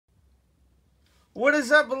What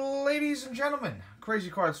is up, ladies and gentlemen? Crazy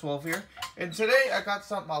Card 12 here, and today I got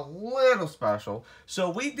something a little special. So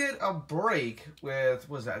we did a break with,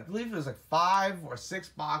 I believe it was like 5 or 6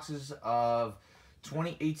 boxes of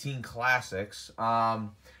 2018 classics.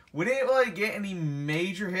 We didn't really get any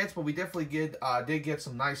major hits, but we definitely did get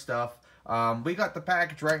some nice stuff. We got the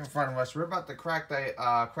package right in front of us. We're about to crack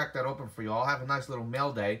that open for you all. Have a nice little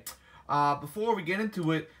mail day. Before we get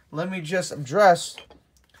into it, let me just address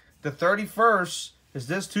the 31st is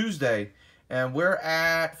this Tuesday, and we're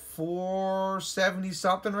at 470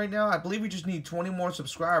 something right now. I believe we just need 20 more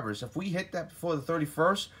subscribers. If we hit that before the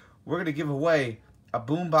 31st, we're going to give away a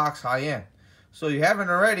Boombox high-end. So if you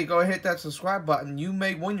haven't already, go ahead and hit that subscribe button. You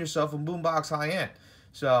may win yourself a Boombox high-end.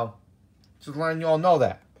 So just letting you all know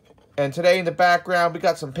that. And today in the background, we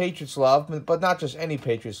got some Patriots love, but not just any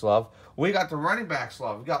Patriots love. We got the running backs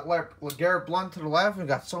love. We got LeGarrette Blount to the left. We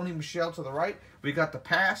got Sony Michel to the right. We got the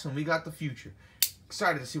past, and we got the future.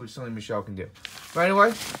 Excited to see what Sony Michel can do. But anyway,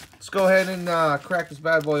 let's go ahead and crack this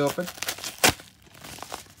bad boy open.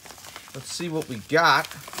 Let's see what we got.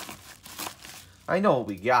 I know what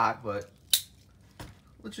we got, but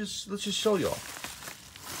let's just show y'all.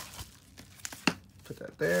 Put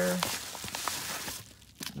that there.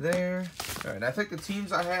 There. All right, I think the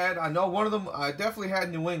teams I had, I know one of them, I definitely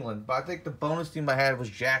had New England, but I think the bonus team I had was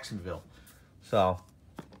Jacksonville. So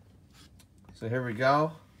here we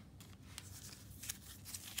go.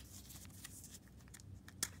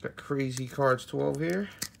 Got Crazy Cards 12 here.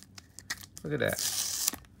 Look at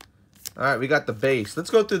that. All right, we got the base.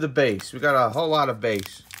 Let's go through the base. We got a whole lot of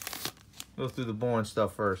base. Go through the boring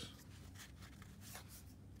stuff first.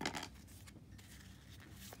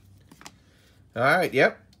 All right,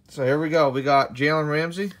 yep. So here we go. We got Jalen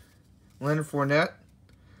Ramsey, Leonard Fournette,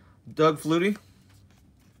 Doug Flutie,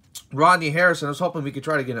 Rodney Harrison. I was hoping we could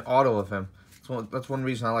try to get an auto of him. That's one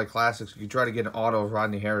reason I like classics. You could try to get an auto of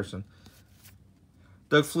Rodney Harrison.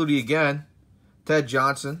 Doug Flutie again, Ted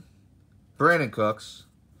Johnson, Brandon Cooks,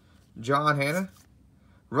 John Hanna,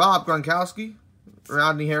 Rob Gronkowski,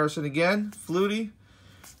 Rodney Harrison again, Flutie,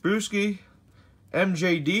 Brewski,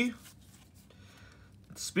 MJD.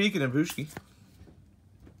 Speaking of Brewski,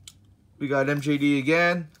 we got MJD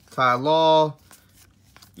again, Ty Law.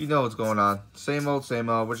 You know what's going on. Same old, same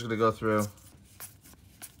old. We're just going to go through.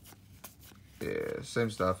 Yeah,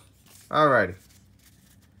 same stuff. Alrighty.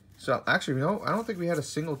 So, actually, you know, I don't think we had a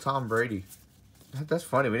single Tom Brady. That's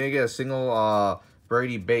funny. We didn't get a single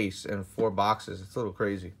Brady base in 4 boxes. It's a little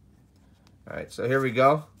crazy. Alright, so here we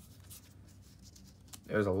go.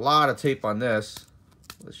 There's a lot of tape on this.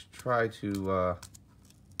 Let's try to...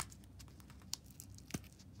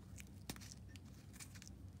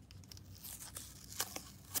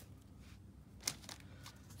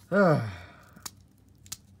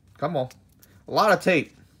 Come on. A lot of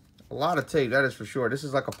tape. A lot of tape, that is for sure. This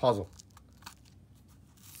is like a puzzle.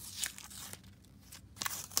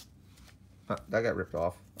 That got ripped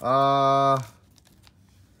off.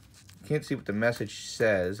 Can't see what the message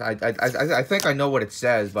says. I think I know what it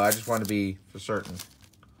says, but I just want to be for certain.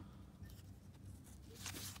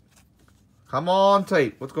 Come on,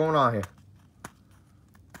 tape. What's going on here?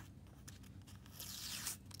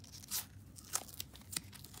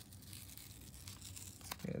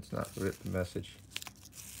 Yeah, it's not the message.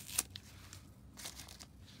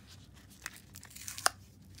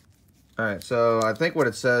 Alright, so I think what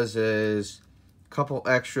it says is couple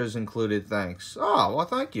extras included, thanks. Oh, well,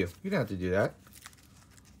 thank you. You didn't have to do that.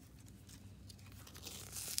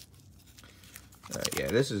 Alright, yeah,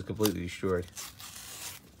 this is completely destroyed.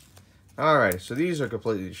 Alright, so these are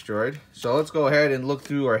completely destroyed. So let's go ahead and look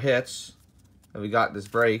through our hits that we got this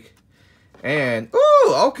break. And,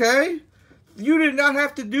 ooh, okay. You did not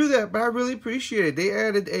have to do that, but I really appreciate it. They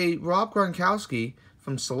added a Rob Gronkowski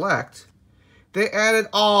from Select. They added,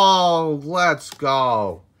 oh, let's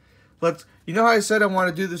go. You know how I said I want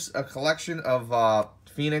to do this, a collection of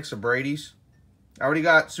Phoenix or Brady's? I already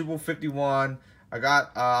got Super Bowl 51. I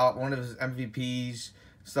got one of his MVPs,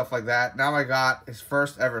 stuff like that. Now I got his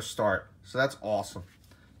first ever start. So that's awesome.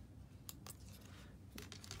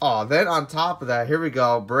 Oh, then on top of that, here we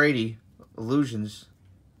go. Brady, Illusions.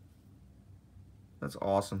 That's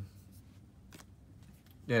awesome.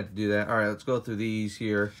 You have to do that. All right, let's go through these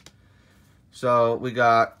here. So we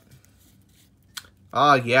got,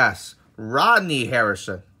 yes, Rodney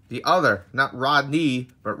Harrison. The other, not Rodney,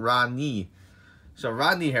 but Rodney. So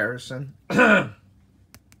Rodney Harrison, he's going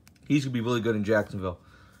to be really good in Jacksonville.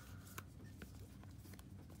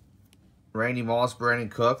 Randy Moss, Brandon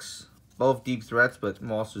Cooks. Both deep threats, but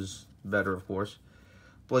Moss is better, of course.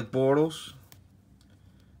 Blake Bortles.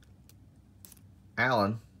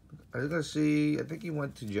 Allen. I think he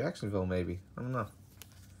went to Jacksonville, maybe. I don't know.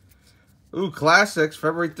 Ooh, Classics,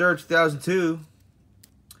 February 3rd, 2002.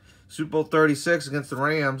 Super Bowl 36 against the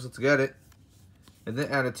Rams. Let's get it. And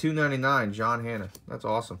then out of 299, John Hannah. That's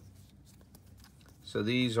awesome. So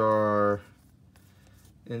these are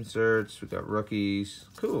inserts. We got rookies.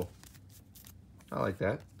 Cool. I like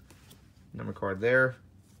that. Number card there.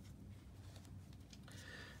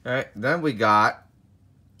 All right, then we got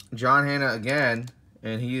John Hannah again,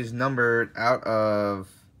 and he is numbered out of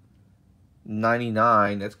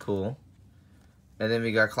 99. That's cool. And then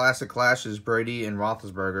we got Classic Clashes, Brady and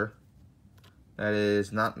Roethlisberger. That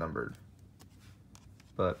is not numbered.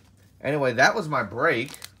 But anyway, that was my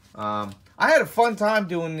break. I had a fun time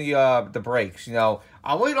doing the breaks. You know,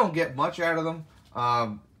 I really don't get much out of them.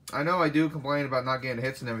 I know I do complain about not getting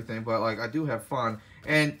hits and everything, but like I do have fun.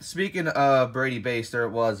 And speaking of Brady base, there it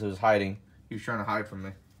was hiding. He was trying to hide from me.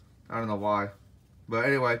 I don't know why. But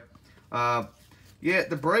anyway, yeah,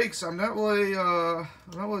 the breaks, I'm not really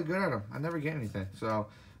good at them. I never get anything. So,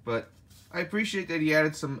 but I appreciate that he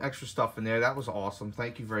added some extra stuff in there. That was awesome.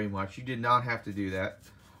 Thank you very much. You did not have to do that.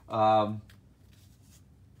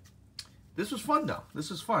 This was fun though. This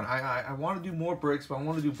is fun. I want to do more breaks, but I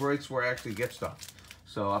want to do breaks where I actually get stuff.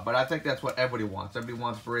 So, but I think that's what everybody wants. Everybody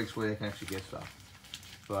wants breaks where they can actually get stuff.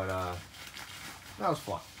 But that was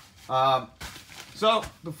fun. So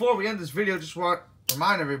before we end this video, just want to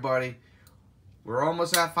remind everybody, we're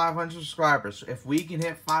almost at 500 subscribers. If we can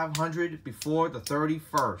hit 500 before the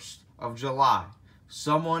 31st of July,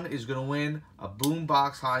 someone is going to win a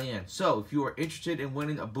Boombox high-end. So if you are interested in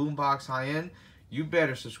winning a Boombox high-end, you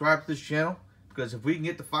better subscribe to this channel, because if we can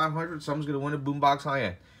get to 500, someone's going to win a Boombox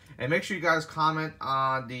high-end. And make sure you guys comment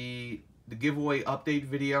on the giveaway update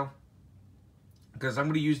video, because I'm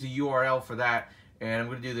going to use the URL for that, and I'm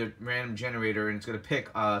going to do the random generator, and it's going to pick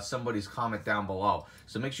somebody's comment down below.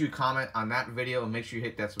 So make sure you comment on that video, and make sure you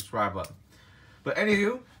hit that subscribe button. But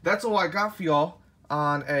anywho, that's all I got for y'all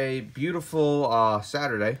on a beautiful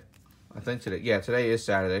Saturday. I think today, yeah, today is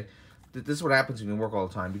Saturday. This is what happens when you work all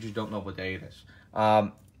the time. You just don't know what day it is.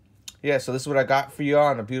 Yeah, so this is what I got for you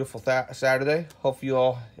on a beautiful Saturday. Hope you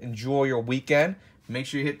all enjoy your weekend. Make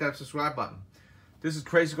sure you hit that subscribe button. This is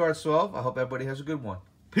Crazy Cards 12. I hope everybody has a good one.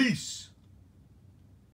 Peace.